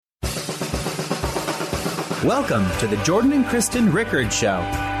Welcome to the Jordan and Kristen Rickards Show.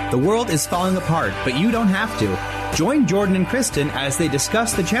 The world is falling apart, but you don't have to. Join Jordan and Kristen as they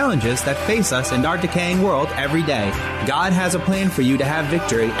discuss the challenges that face us in our decaying world every day. God has a plan for you to have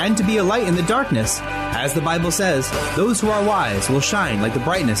victory and to be a light in the darkness. As the Bible says, those who are wise will shine like the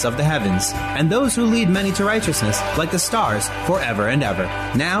brightness of the heavens, and those who lead many to righteousness like the stars forever and ever.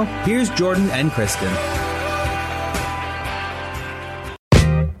 Now, here's Jordan and Kristen.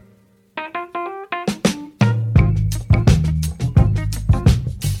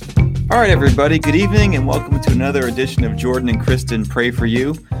 All right, everybody. Good evening and welcome to another edition of Jordan and Kristen Pray For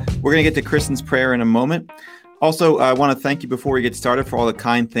You. We're going to get to Kristen's prayer in a moment. Also, I want to thank you before we get started for all the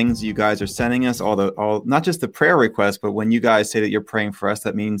kind things you guys are sending us, all not just the prayer requests, but when you guys say that you're praying for us,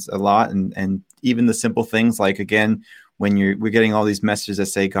 that means a lot. And even the simple things like, again, when we're getting all these messages that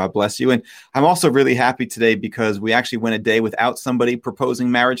say, God bless you. And I'm also really happy today because we actually went a day without somebody proposing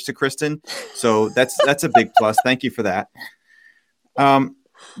marriage to Kristen. So that's a big plus. Thank you for that.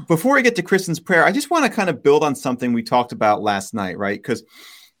 Before I get to Kristen's prayer, I just want to kind of build on something we talked about last night, right? Because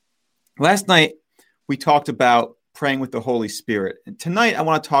last night we talked about praying with the Holy Spirit. And tonight I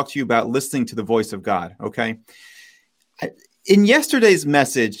want to talk to you about listening to the voice of God, okay? In yesterday's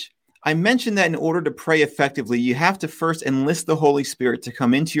message, I mentioned that in order to pray effectively, you have to first enlist the Holy Spirit to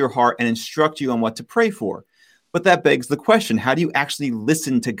come into your heart and instruct you on what to pray for. But that begs the question, how do you actually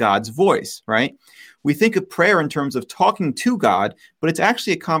listen to God's voice, right? We think of prayer in terms of talking to God, but it's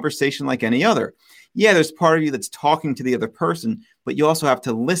actually a conversation like any other. Yeah, there's part of you that's talking to the other person, but you also have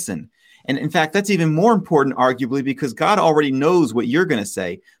to listen. And in fact, that's even more important, arguably, because God already knows what you're going to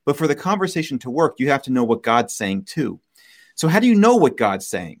say. But for the conversation to work, you have to know what God's saying too. So how do you know what God's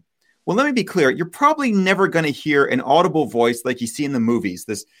saying? Well, let me be clear. You're probably never going to hear an audible voice like you see in the movies,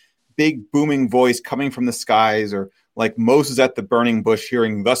 this big booming voice coming from the skies, or like Moses at the burning bush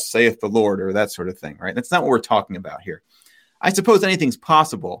hearing, "Thus saith the Lord," or that sort of thing, right? That's not what we're talking about here. I suppose anything's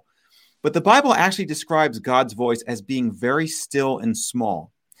possible, but the Bible actually describes God's voice as being very still and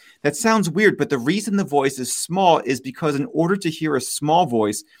small. That sounds weird, but the reason the voice is small is because in order to hear a small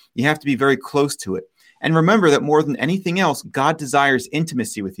voice, you have to be very close to it. And remember that more than anything else, God desires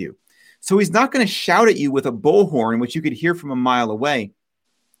intimacy with you. So he's not going to shout at you with a bullhorn, which you could hear from a mile away.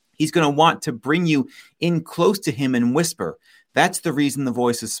 He's going to want to bring you in close to him and whisper. That's the reason the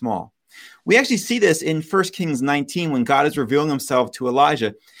voice is small. We actually see this in 1 Kings 19 when God is revealing himself to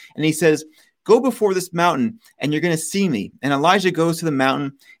Elijah. And he says, "Go before this mountain and you're going to see me." And Elijah goes to the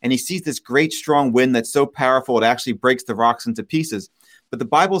mountain and he sees this great strong wind that's so powerful it actually breaks the rocks into pieces. But the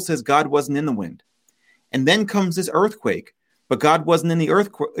Bible says God wasn't in the wind. And then comes this earthquake. But God wasn't in the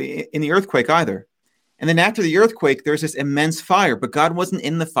earthquake either. And then after the earthquake, there's this immense fire, but God wasn't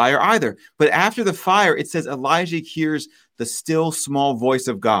in the fire either. But after the fire, it says Elijah hears the still small voice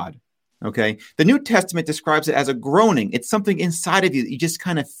of God. Okay. The New Testament describes it as a groaning. It's something inside of you that you just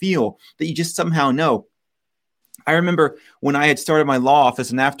kind of feel, that you just somehow know. I remember when I had started my law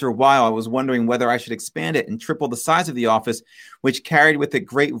office, and after a while, I was wondering whether I should expand it and triple the size of the office, which carried with it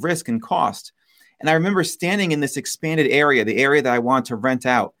great risk and cost. And I remember standing in this expanded area, the area that I wanted to rent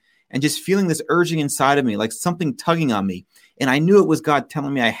out, and just feeling this urging inside of me, like something tugging on me. And I knew it was God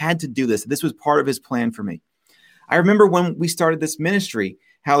telling me I had to do this. This was part of his plan for me. I remember when we started this ministry,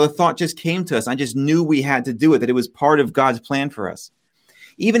 how the thought just came to us. I just knew we had to do it, that it was part of God's plan for us.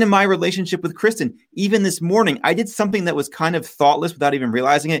 Even in my relationship with Kristen, even this morning, I did something that was kind of thoughtless without even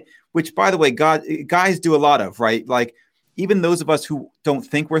realizing it, which, by the way, guys do a lot of, right? Like, even those of us who don't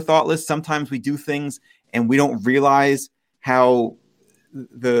think we're thoughtless, sometimes we do things and we don't realize how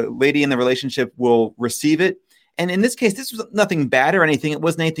the lady in the relationship will receive it. And in this case, this was nothing bad or anything. It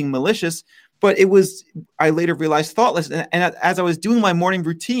wasn't anything malicious, but it was, I later realized, thoughtless. And as I was doing my morning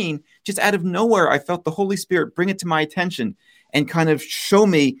routine, just out of nowhere, I felt the Holy Spirit bring it to my attention and kind of show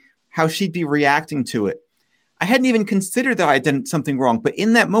me how she'd be reacting to it. I hadn't even considered that I had done something wrong, but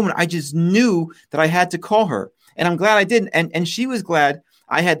in that moment, I just knew that I had to call her. And I'm glad I did. And she was glad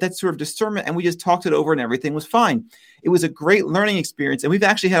I had that sort of discernment, and we just talked it over and everything was fine. It was a great learning experience. And we've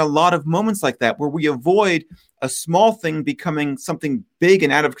actually had a lot of moments like that where we avoid a small thing becoming something big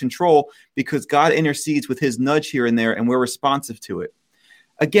and out of control because God intercedes with his nudge here and there, and we're responsive to it.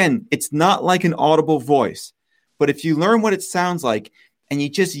 Again, it's not like an audible voice, but if you learn what it sounds like and you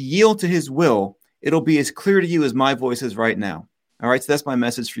just yield to his will, it'll be as clear to you as my voice is right now. All right, so that's my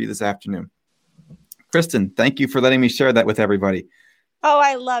message for you this afternoon. Kristen, thank you for letting me share that with everybody. Oh,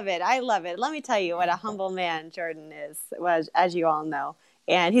 I love it. I love it. Let me tell you what a humble man Jordan was, as you all know.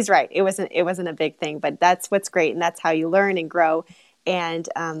 And he's right. It wasn't a big thing, but that's what's great. And that's how you learn and grow. And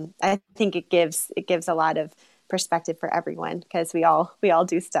I think it gives a lot of perspective for everyone because we all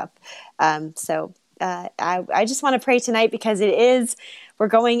do stuff. So I just want to pray tonight because we're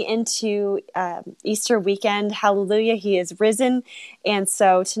going into Easter weekend. Hallelujah, he is risen. And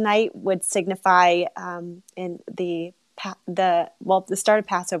so tonight would signify in the start of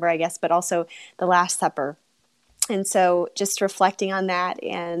Passover, I guess, but also the Last Supper. And so just reflecting on that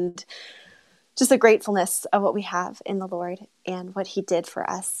and just the gratefulness of what we have in the Lord and what he did for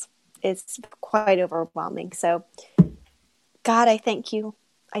us is quite overwhelming. So God, I thank you.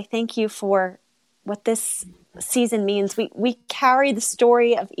 I thank you for what this season means. We carry the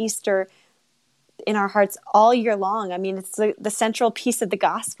story of Easter in our hearts all year long. I mean, it's the central piece of the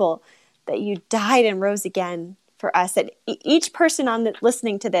gospel that you died and rose again for us. That each person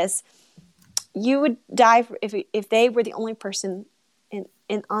listening to this, you would die if they were the only person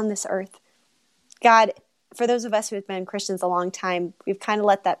on this earth. God, for those of us who have been Christians a long time, we've kind of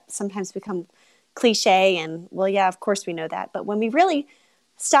let that sometimes become cliche and, well, yeah, of course we know that. But when we really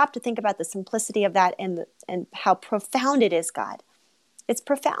stop to think about the simplicity of that and how profound it is, God, it's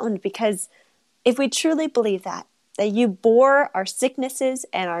profound because if we truly believe that you bore our sicknesses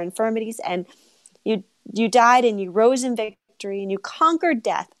and our infirmities and you died and you rose in victory and you conquered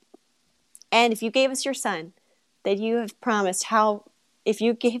death, and if you gave us your son, that you have promised if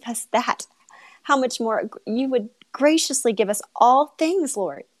you gave us that, how much more you would graciously give us all things,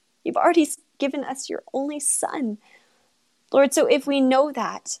 Lord. You've already given us your only son, Lord. So if we know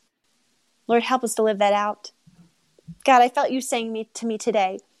that, Lord, help us to live that out. God, I felt you saying to me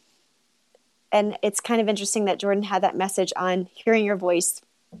today, and it's kind of interesting that Jordan had that message on hearing your voice.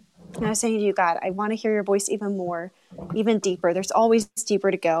 And I was saying to you, God, I want to hear your voice even more, even deeper. There's always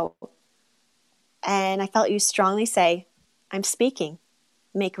deeper to go. And I felt you strongly say, I'm speaking,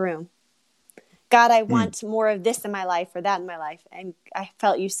 make room. God, I want more of this in my life or that in my life. And I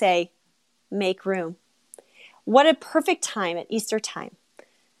felt you say, make room. What a perfect time at Easter time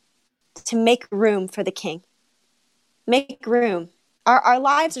to make room for the King. Make room. Our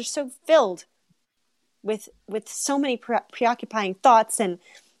lives are so filled with so many preoccupying thoughts and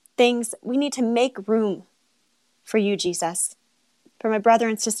things. We need to make room for you, Jesus. For my brother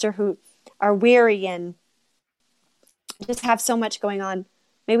and sister who are weary and just have so much going on,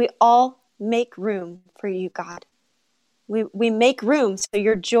 may we all make room for you, God. We make room so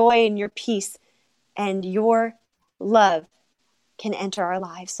your joy and your peace and your love can enter our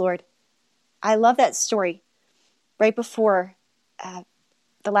lives, Lord. I love that story right before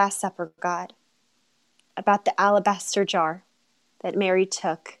the Last Supper, God, about the alabaster jar that Mary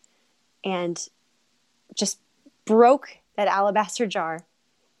took and just broke that alabaster jar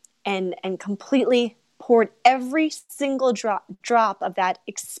and completely poured every single drop of that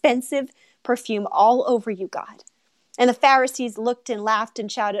expensive perfume all over you, God. And the Pharisees looked and laughed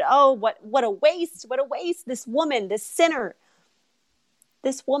and shouted, oh, what a waste, what a waste. This woman, this sinner,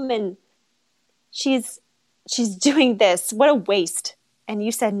 this woman, she's doing this. What a waste. And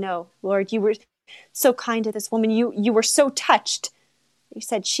you said, no, Lord, you were so kind to this woman. You were so touched. You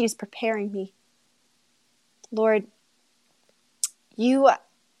said, she's preparing me. Lord,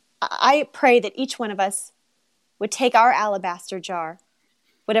 I pray that each one of us would take our alabaster jar,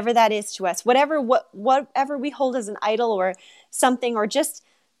 whatever that is to us, whatever we hold as an idol or something, or just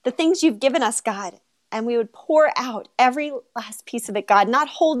the things you've given us, God, and we would pour out every last piece of it, God, not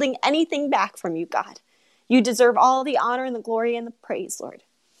holding anything back from you, God. You deserve all the honor and the glory and the praise, Lord.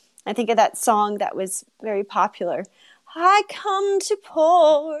 I think of that song that was very popular. I come to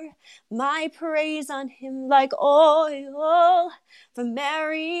pour my praise on him like oil from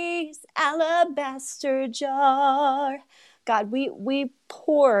Mary's alabaster jar. God, we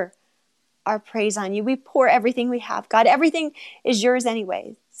pour our praise on you. We pour everything we have. God, everything is yours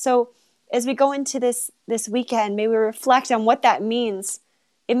anyway. So as we go into this weekend, may we reflect on what that means.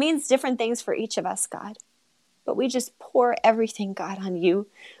 It means different things for each of us, God. But we just pour everything, God, on you.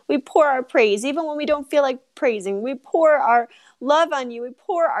 We pour our praise, even when we don't feel like praising. We pour our love on you. We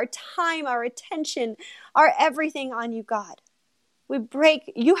pour our time, our attention, our everything on you, God.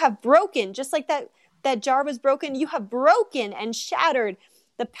 You have broken, just like that jar was broken, you have broken and shattered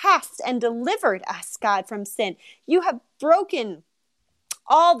the past and delivered us, God, from sin. You have broken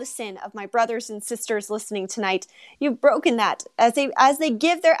all the sin of my brothers and sisters listening tonight. You've broken that as they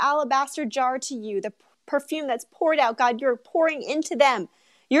give their alabaster jar to you, the perfume that's poured out, God, you're pouring into them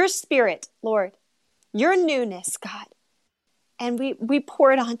your spirit, Lord, your newness, God. And we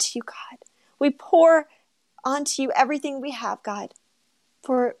pour it onto you, God. We pour onto you everything we have, God,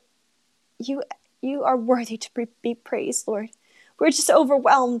 for you are worthy to be praised, Lord. We're just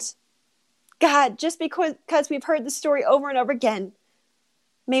overwhelmed, God, just because we've heard the story over and over again.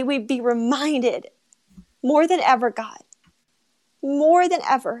 May we be reminded more than ever, God, more than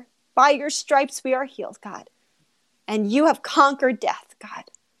ever, by your stripes we are healed, God. And you have conquered death, God.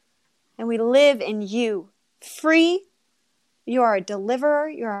 And we live in you, free. You are a deliverer.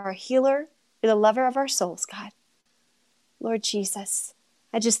 You are a healer. You're the lover of our souls, God. Lord Jesus,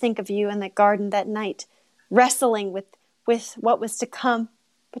 I just think of you in the garden that night, wrestling with what was to come.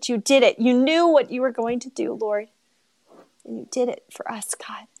 But you did it. You knew what you were going to do, Lord. And you did it for us,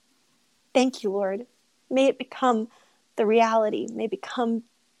 God. Thank you, Lord. May it become the reality. May it become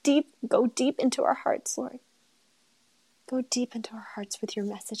deep, go deep into our hearts, Lord. Go deep into our hearts with your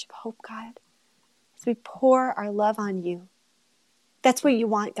message of hope, God. As we pour our love on you. That's what you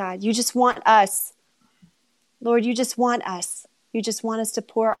want, God. You just want us. Lord, you just want us. You just want us to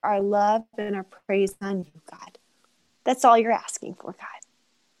pour our love and our praise on you, God. That's all you're asking for, God.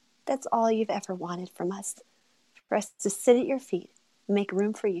 That's all you've ever wanted from us. For us to sit at your feet and make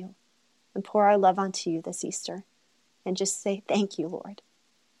room for you and pour our love onto you this Easter and just say, thank you, Lord.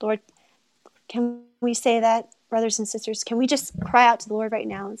 Lord, can we say that, brothers and sisters? Can we just cry out to the Lord right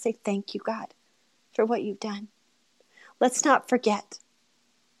now and say, thank you, God, for what you've done? Let's not forget.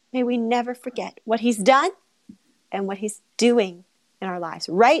 May we never forget what he's done and what he's doing in our lives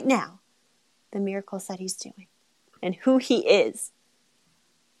right now, the miracles that he's doing and who he is.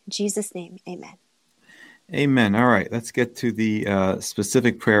 In Jesus' name, amen. Amen. All right, let's get to the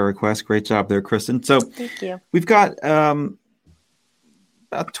specific prayer request. Great job there, Kristen. So thank you. We've got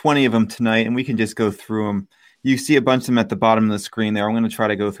about 20 of them tonight, and we can just go through them. You see a bunch of them at the bottom of the screen there. I'm going to try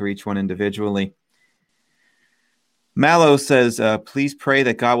to go through each one individually. Mallow says, please pray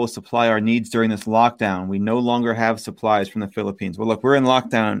that God will supply our needs during this lockdown. We no longer have supplies from the Philippines. Well, look, we're in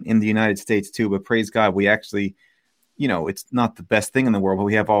lockdown in the United States too, but praise God, we actually, it's not the best thing in the world, but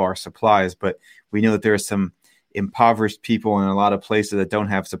we have all our supplies. But we know that there are some impoverished people in a lot of places that don't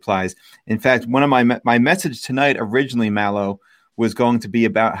have supplies. In fact, one of my message tonight originally, Mallow, was going to be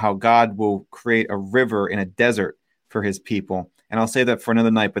about how God will create a river in a desert for his people. And I'll say that for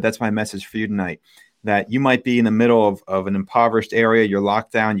another night, but that's my message for you tonight. That you might be in the middle of an impoverished area, you're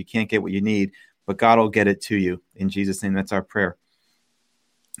locked down, you can't get what you need, but God will get it to you. In Jesus' name, that's our prayer.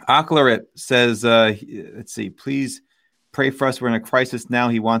 Akhlaret says, let's see, please pray for us. We're in a crisis now.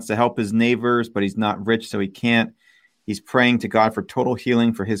 He wants to help his neighbors, but he's not rich, so he can't. He's praying to God for total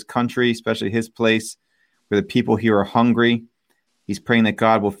healing for his country, especially his place, where the people here are hungry. He's praying that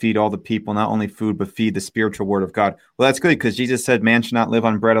God will feed all the people, not only food, but feed the spiritual word of God. Well, that's good because Jesus said man should not live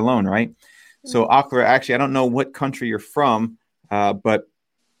on bread alone, right? So, Akhlaret, actually, I don't know what country you're from, but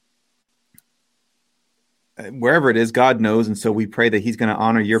wherever it is, God knows. And so we pray that he's going to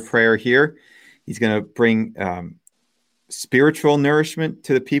honor your prayer here. He's going to bring spiritual nourishment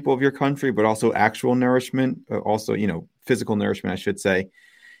to the people of your country, but also actual nourishment, also, physical nourishment, I should say,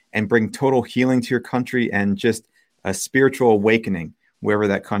 and bring total healing to your country and just a spiritual awakening wherever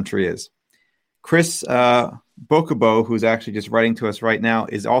that country is. Chris Bokubo, who's actually just writing to us right now,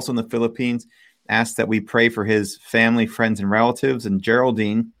 is also in the Philippines, asks that we pray for his family, friends, and relatives. And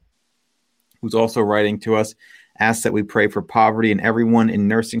Geraldine, who's also writing to us, asks that we pray for poverty and everyone in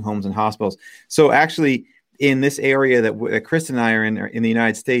nursing homes and hospitals. So actually, in this area that Chris and I are in the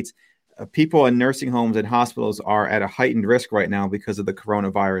United States, people in nursing homes and hospitals are at a heightened risk right now because of the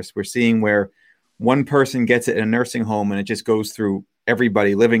coronavirus. We're seeing where one person gets it in a nursing home and it just goes through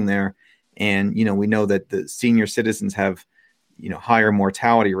everybody living there. And, we know that the senior citizens have, higher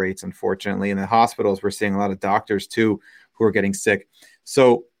mortality rates, unfortunately. In the hospitals, we're seeing a lot of doctors, too, who are getting sick.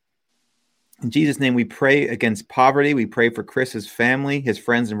 So in Jesus' name, we pray against poverty. We pray for Chris's family, his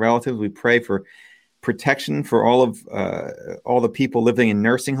friends and relatives. We pray for protection for all the people living in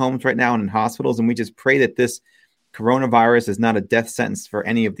nursing homes right now and in hospitals. And we just pray that this coronavirus is not a death sentence for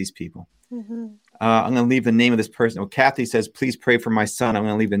any of these people. Mm-hmm. I'm going to leave the name of this person. Well, Kathy says, please pray for my son. I'm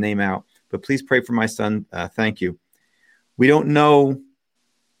going to leave the name out, but please pray for my son. Thank you. We don't know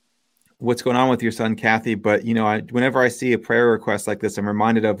what's going on with your son, Kathy, but, whenever I see a prayer request like this, I'm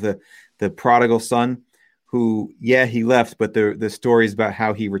reminded of the prodigal son who, he left, but the story is about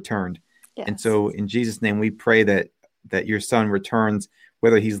how he returned. Yes. And so in Jesus' name, we pray that your son returns,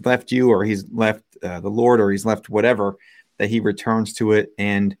 whether he's left you or he's left the Lord or he's left whatever, that he returns to it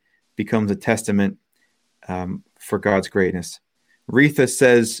and becomes a testament for God's greatness. Retha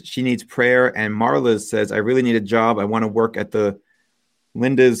says she needs prayer, and Marla says, I really need a job. I want to work at the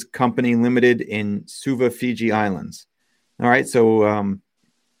Linda's Company Limited in Suva, Fiji Islands. All right, so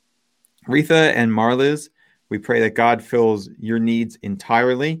Retha and Marla's, we pray that God fills your needs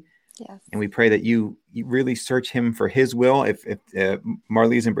entirely. Yes. And we pray that you really search him for his will. If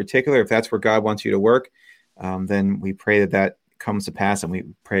Marley's in particular, if that's where God wants you to work, then we pray that comes to pass, and we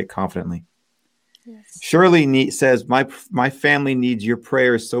pray it confidently. Yes. Shirley says, my family needs your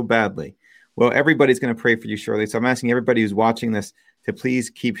prayers so badly. Well, everybody's going to pray for you, Shirley. So I'm asking everybody who's watching this to please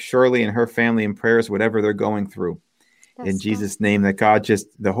keep Shirley and her family in prayers, whatever they're going through. Yes, in Jesus' name, that God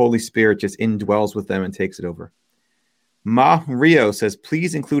the Holy Spirit just indwells with them and takes it over. Ma Rio says,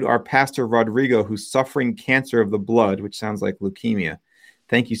 please include our pastor Rodrigo, who's suffering cancer of the blood, which sounds like leukemia.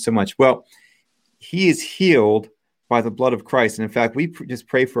 Thank you so much. Well, he is healed by the blood of Christ. And in fact, we just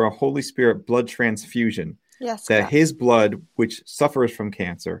pray for a Holy Spirit blood transfusion. Yes, that God. his blood, which suffers from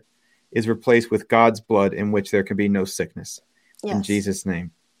cancer, is replaced with God's blood in which there can be no sickness. Yes. In Jesus'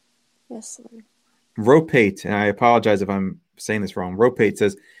 name. Yes, Lord. Ropate, and I apologize if I'm saying this wrong. Ropate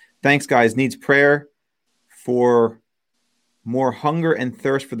says, thanks, guys. Needs prayer for more hunger and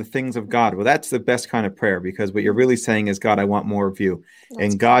thirst for the things of God. Well, that's the best kind of prayer, because what you're really saying is, God, I want more of you.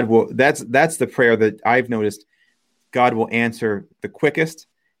 And God will, that's the prayer that I've noticed God will answer the quickest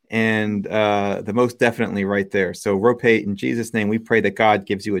and the most definitely right there. So Ropate, in Jesus' name, we pray that God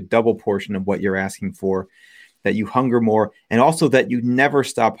gives you a double portion of what you're asking for, that you hunger more, and also that you never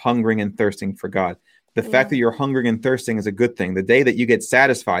stop hungering and thirsting for God. The fact that you're hungering and thirsting is a good thing. The day that you get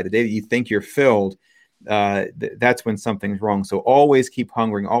satisfied, the day that you think you're filled, that's when something's wrong. So always keep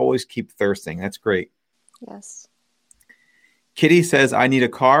hungering, always keep thirsting. That's great. Yes. Kitty says, I need a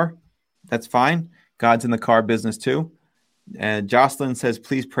car. That's fine. God's in the car business too. Jocelyn says,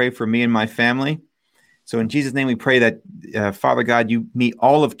 please pray for me and my family. So in Jesus' name, we pray that, Father God, you meet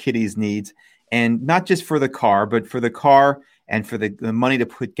all of Kitty's needs, and not just for the car, but for the car and for the money to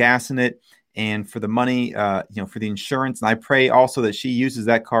put gas in it, and for the money, for the insurance. And I pray also that she uses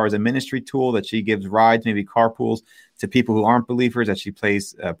that car as a ministry tool, that she gives rides, maybe carpools, to people who aren't believers, that she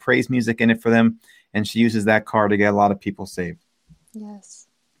plays praise music in it for them, and she uses that car to get a lot of people saved. Yes.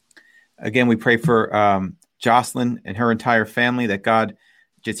 Again, we pray for Jocelyn and her entire family, that God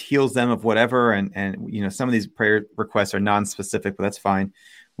just heals them of whatever. And some of these prayer requests are non-specific, but that's fine.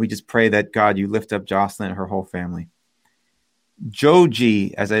 We just pray that, God, you lift up Jocelyn and her whole family.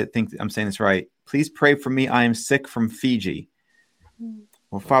 Joji, as I think I'm saying this right, please pray for me. I am sick from Fiji.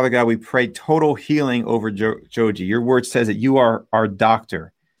 Well, Father God, we pray total healing over Joji. Your word says that you are our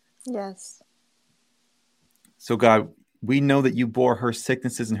doctor. Yes. So, God, we know that you bore her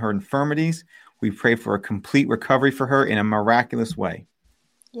sicknesses and her infirmities. We pray for a complete recovery for her in a miraculous way.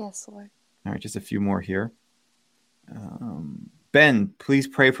 Yes, Lord. All right, just a few more here. Ben, please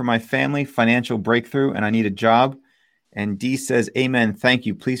pray for my family, financial breakthrough, and I need a job. And Dee says, amen, thank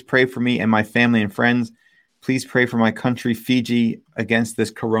you. Please pray for me and my family and friends. Please pray for my country, Fiji, against this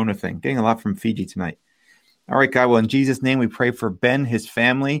corona thing. Getting a lot from Fiji tonight. All right, God, well, in Jesus' name, we pray for Ben, his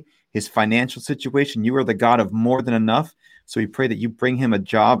family, his financial situation. You are the God of more than enough. So we pray that you bring him a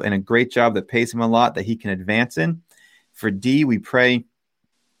job, and a great job that pays him a lot, that he can advance in. For Dee, we pray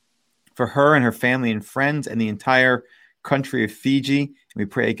for her and her family and friends and the entire country of Fiji. We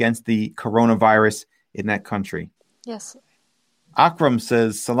pray against the coronavirus in that country. Yes. Akram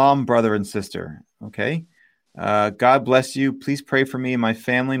says, salam, brother and sister. Okay. God bless you. Please pray for me and my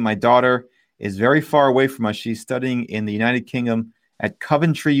family. My daughter is very far away from us. She's studying in the United Kingdom at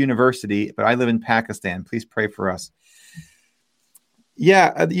Coventry University, but I live in Pakistan. Please pray for us.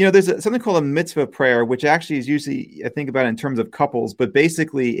 Yeah, there's something called a mitzvah prayer, which actually is usually, I think about it in terms of couples, but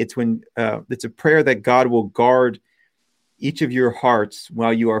basically it's when it's a prayer that God will guard each of your hearts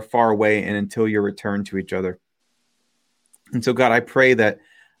while you are far away and until you return to each other. And so, God, I pray that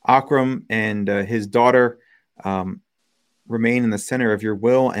Akram and his daughter remain in the center of your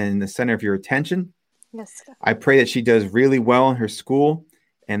will and in the center of your attention. Yes. I pray that she does really well in her school,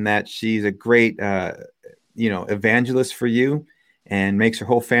 and that she's a great, evangelist for you, and makes her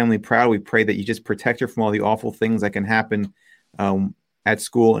whole family proud. We pray that you just protect her from all the awful things that can happen at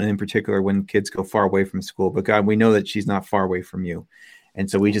school, and in particular when kids go far away from school. But God, we know that she's not far away from you. And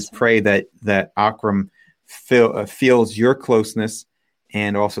so we just pray that Akram feels your closeness,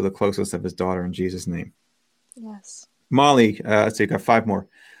 and also the closeness of his daughter, in Jesus' name. Yes. Molly, let's see, I got 5 more.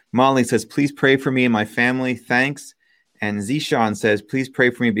 Molly says, please pray for me and my family. Thanks. And Zishan says, please pray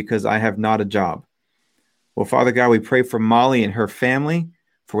for me because I have not a job. Well, Father God, we pray for Molly and her family,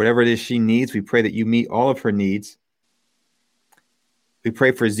 for whatever it is she needs. We pray that you meet all of her needs. We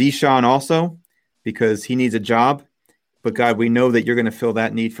pray for Zishan also, because he needs a job. But God, we know that you're going to fill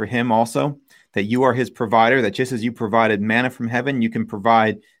that need for him also, that you are his provider, that just as you provided manna from heaven, you can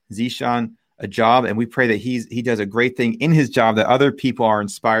provide Zishan a job. And we pray that he does a great thing in his job, that other people are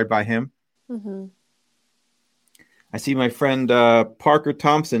inspired by him. Mm-hmm. I see my friend Parker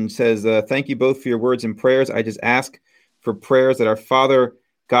Thompson says, thank you both for your words and prayers. I just ask for prayers that our Father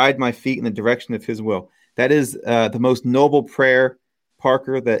guide my feet in the direction of his will. That is the most noble prayer,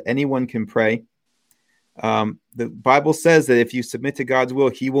 Parker, that anyone can pray. The Bible says that if you submit to God's will,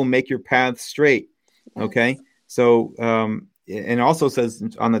 he will make your path straight. Okay. So, and also says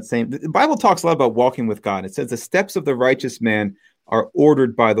on that same, the Bible talks a lot about walking with God. It says the steps of the righteous man are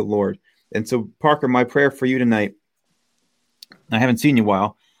ordered by the Lord. And so, Parker, my prayer for you tonight, I haven't seen you in a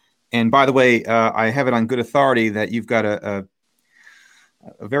while. And by the way, I have it on good authority that you've got a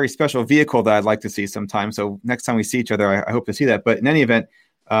very special vehicle that I'd like to see sometime. So next time we see each other, I hope to see that. But in any event,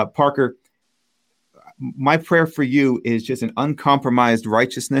 Parker, my prayer for you is just an uncompromised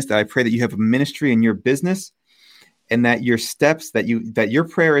righteousness, that I pray that you have a ministry in your business, and that your steps, that your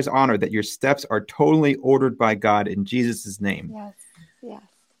prayer is honored, that your steps are totally ordered by God in Jesus' name. Yes. Yes.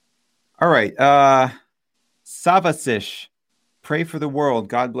 All right. Savasish, pray for the world.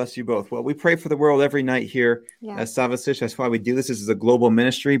 God bless you both. Well, we pray for the world every night here at Savasish. That's why we do this. This is a global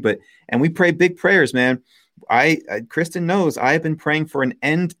ministry, and we pray big prayers, man. Kristen knows I've been praying for an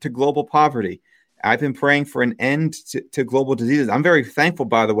end to global poverty. I've been praying for an end to global diseases. I'm very thankful,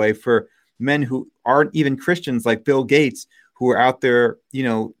 by the way, for men who aren't even Christians like Bill Gates, who are out there,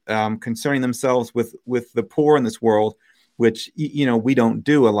 concerning themselves with the poor in this world, which, we don't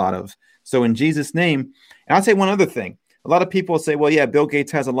do a lot of. So in Jesus' name, and I'll say one other thing. A lot of people say, well, yeah, Bill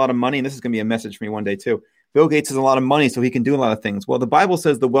Gates has a lot of money, and this is going to be a message for me one day too. Bill Gates has a lot of money, so he can do a lot of things. Well, the Bible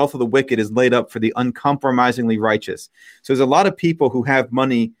says the wealth of the wicked is laid up for the uncompromisingly righteous. So there's a lot of people who have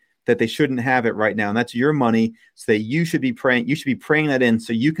money that they shouldn't have it right now, and that's your money, so that you should be praying. You should be praying that in,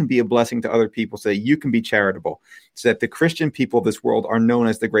 so you can be a blessing to other people, so that you can be charitable, so that the Christian people of this world are known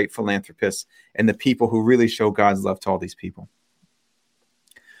as the great philanthropists and the people who really show God's love to all these people.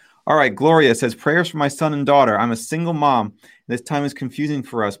 All right, Gloria says, prayers for my son and daughter. I'm a single mom. This time is confusing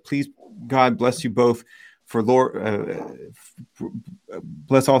for us. Please, God, bless you both. For Lord,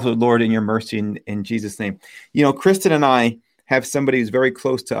 bless also, Lord, in your mercy in Jesus' name. Kristen and I have somebody who's very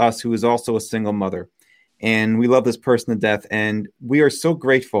close to us who is also a single mother. And we love this person to death. And we are so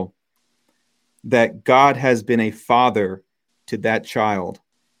grateful that God has been a father to that child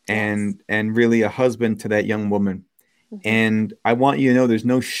and really a husband to that young woman. And I want you to know there's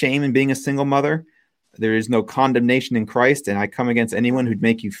no shame in being a single mother. There is no condemnation in Christ. And I come against anyone who'd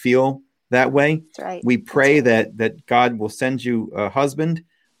make you feel that way. That's right. We pray that God will send you a husband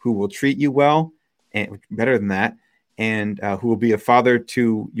who will treat you well, and better than that, and who will be a father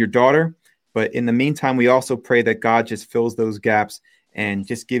to your daughter. But in the meantime, we also pray that God just fills those gaps and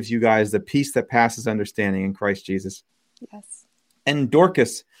just gives you guys the peace that passes understanding in Christ Jesus. Yes. And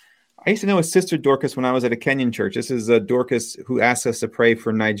Dorcas, I used to know a sister Dorcas when I was at a Kenyan church. This is Dorcas who asked us to pray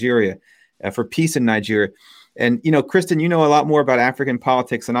for Nigeria, for peace in Nigeria. And, Kristen, you know a lot more about African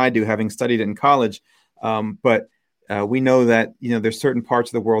politics than I do, having studied it in college. But we know that, there's certain parts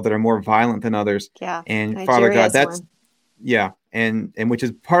of the world that are more violent than others. Yeah. And Nigeria Father God, that's one. Yeah. And which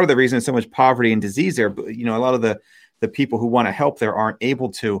is part of the reason there's so much poverty and disease there. But, a lot of the people who want to help there aren't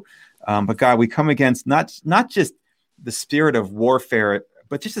able to. But God, we come against not just the spirit of warfare,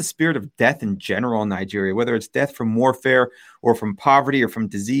 but just the spirit of death in general in Nigeria, whether it's death from warfare or from poverty or from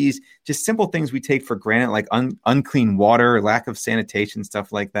disease, just simple things we take for granted, like unclean water, lack of sanitation,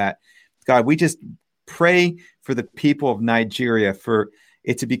 stuff like that. God, we just pray for the people of Nigeria, for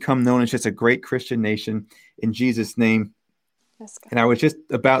it to become known as just a great Christian nation in Jesus' name. Yes, God. And I was just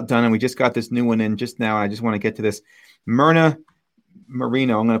about done, and we just got this new one in just now. I just want to get to this. Myrna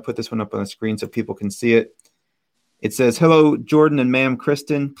Marino, I'm going to put this one up on the screen so people can see it. It says, hello, Jordan and ma'am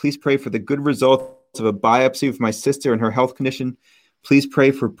Kristen. Please pray for the good results of a biopsy of my sister and her health condition. Please pray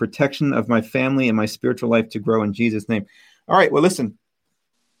for protection of my family and my spiritual life to grow in Jesus' name. All right, well, listen.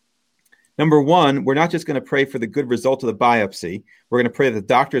 Number one, we're not just going to pray for the good result of the biopsy. We're going to pray that the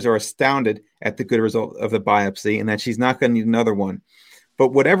doctors are astounded at the good result of the biopsy and that she's not going to need another one. But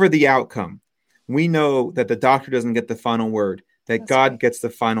whatever the outcome, we know that the doctor doesn't get the final word, that God gets the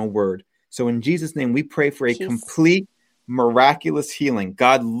final word. So in Jesus' name, we pray for a complete, miraculous healing.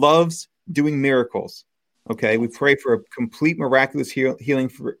 God loves doing miracles. Okay, we pray for a complete, miraculous healing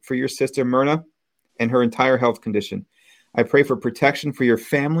for your sister, Myrna, and her entire health condition. I pray for protection for your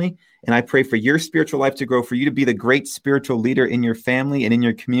family, and I pray for your spiritual life to grow, for you to be the great spiritual leader in your family and in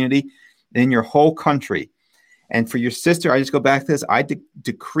your community and in your whole country. And for your sister, I just go back to this. I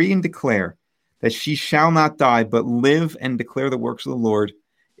decree and declare that she shall not die, but live and declare the works of the Lord.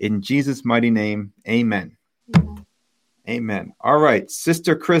 In Jesus' mighty name, amen. Amen. All right,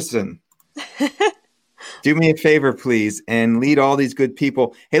 Sister Kristen, do me a favor, please, and lead all these good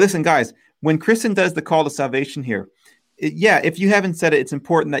people. Hey, listen, guys, when Kristen does the call to salvation here, if you haven't said it, it's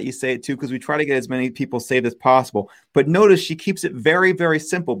important that you say it too, because we try to get as many people saved as possible. But notice she keeps it very, very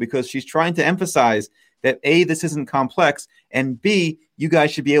simple, because she's trying to emphasize that A, this isn't complex, and B, you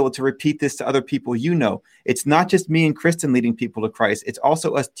guys should be able to repeat this to other people you know. It's not just me and Kristen leading people to Christ. It's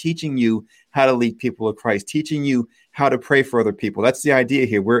also us teaching you how to lead people to Christ, teaching you how to pray for other people. That's the idea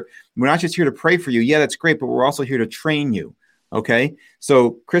here. We're not just here to pray for you. Yeah, that's great, but we're also here to train you. Okay?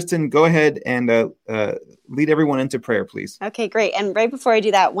 So, Kristen, go ahead and lead everyone into prayer, please. Okay, great. And right before I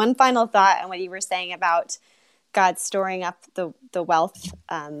do that, one final thought on what you were saying about God storing up the wealth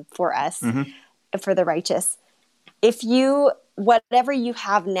for us, for the righteous. If you, whatever you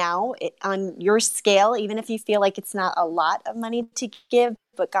have now on your scale, even if you feel like it's not a lot of money to give,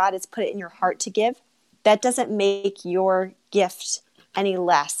 but God has put it in your heart to give, that doesn't make your gift any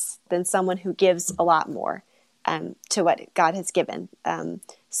less than someone who gives a lot more to what God has given.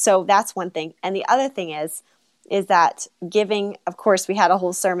 So that's one thing. And the other thing is that giving, of course, we had a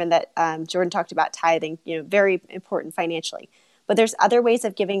whole sermon that Jordan talked about tithing, very important financially. But there's other ways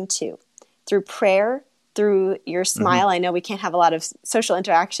of giving too, through prayer, through your smile. I know we can't have a lot of social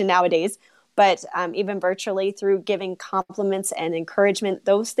interaction nowadays, but even virtually, through giving compliments and encouragement,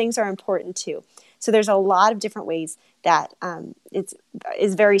 those things are important too. So there's a lot of different ways that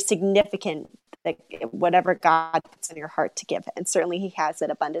is very significant, that whatever God puts in your heart to give. And certainly he has that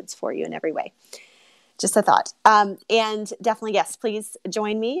abundance for you in every way. Just a thought. And definitely, yes, please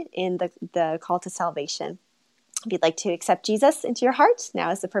join me in the call to salvation. If you'd like to accept Jesus into your heart,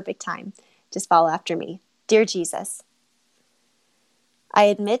 now is the perfect time. Just follow after me. Dear Jesus, I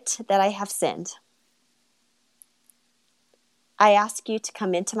admit that I have sinned. I ask you to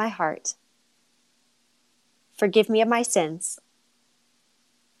come into my heart. Forgive me of my sins.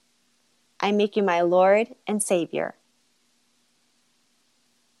 I make you my Lord and Savior.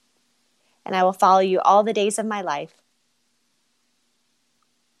 And I will follow you all the days of my life.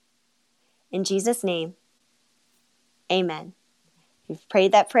 In Jesus' name, amen. If you've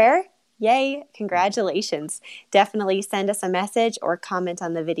prayed that prayer, yay, congratulations. Definitely send us a message or comment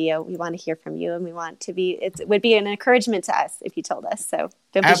on the video. We want to hear from you, and it would be an encouragement to us if you told us. So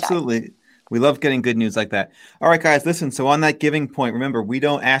don't be Absolutely. shy. We love getting good news like that. All right, guys, listen. So on that giving point, remember, we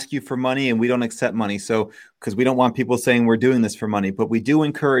don't ask you for money and we don't accept money. So because we don't want people saying we're doing this for money, but we do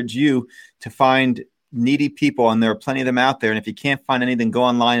encourage you to find needy people, and there are plenty of them out there. And if you can't find anything, go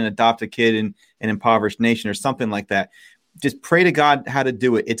online and adopt a kid in an impoverished nation or something like that. Just pray to God how to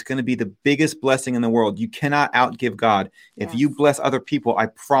do it. It's going to be the biggest blessing in the world. You cannot outgive God. If you bless other people, I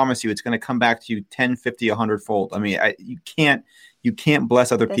promise you it's going to come back to you 10, 50, 100-fold. I mean, you can't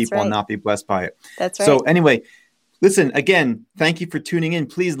bless other people and not be blessed by it. That's right. So anyway, listen, again, thank you for tuning in.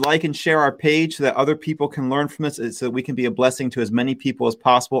 Please like and share our page so that other people can learn from us, so that we can be a blessing to as many people as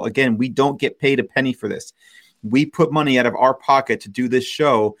possible. Again, we don't get paid a penny for this. We put money out of our pocket to do this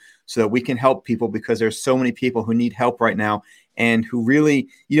show so that we can help people, because there's so many people who need help right now and who really,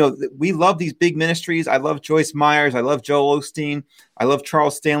 we love these big ministries. I love Joyce Myers. I love Joel Osteen. I love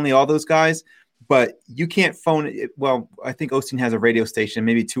Charles Stanley, all those guys. But you can't phone it. Well, I think Osteen has a radio station.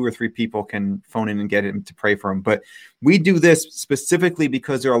 Maybe 2 or 3 people can phone in and get him to pray for him. But we do this specifically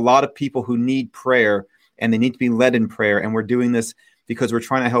because there are a lot of people who need prayer and they need to be led in prayer. And we're doing this because we're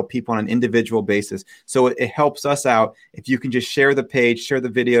trying to help people on an individual basis. So it helps us out if you can just share the page, share the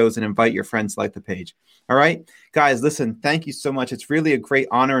videos, and invite your friends to like the page. All right, guys, listen, thank you so much. It's really a great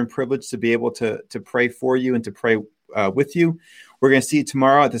honor and privilege to be able to pray for you and to pray with you. We're going to see you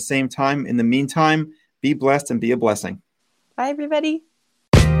tomorrow at the same time. In the meantime, be blessed and be a blessing. Bye, everybody.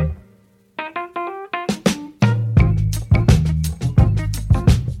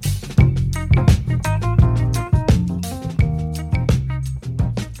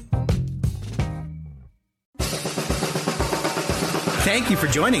 Thank you for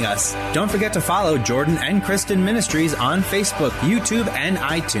joining us. Don't forget to follow Jordan and Kristen Ministries on Facebook, YouTube, and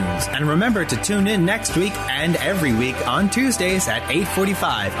iTunes. And remember to tune in next week and every week on Tuesdays at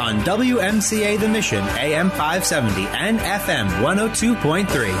 8:45 on WMCA The Mission, AM 570 and FM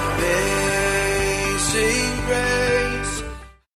 102.3.